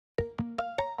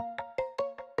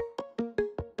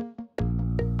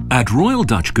At Royal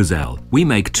Dutch Gazelle, we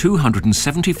make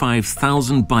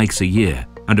 275,000 bikes a year,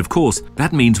 and of course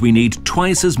that means we need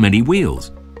twice as many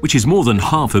wheels, which is more than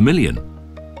 500,000.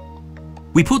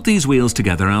 We put these wheels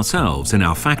together ourselves in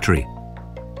our factory.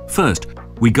 First,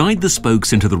 we guide the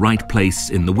spokes into the right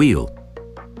place in the wheel.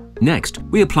 Next,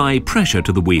 we apply pressure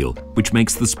to the wheel, which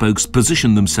makes the spokes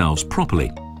position themselves properly.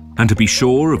 And to be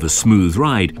sure of a smooth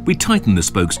ride, we tighten the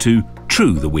spokes to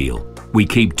true the wheel. We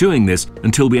keep doing this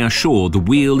until we are sure the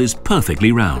wheel is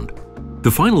perfectly round.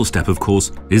 The final step, of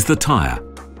course, is the tyre.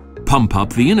 Pump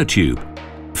up the inner tube,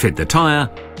 fit the tyre,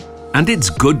 and it's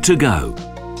good to go.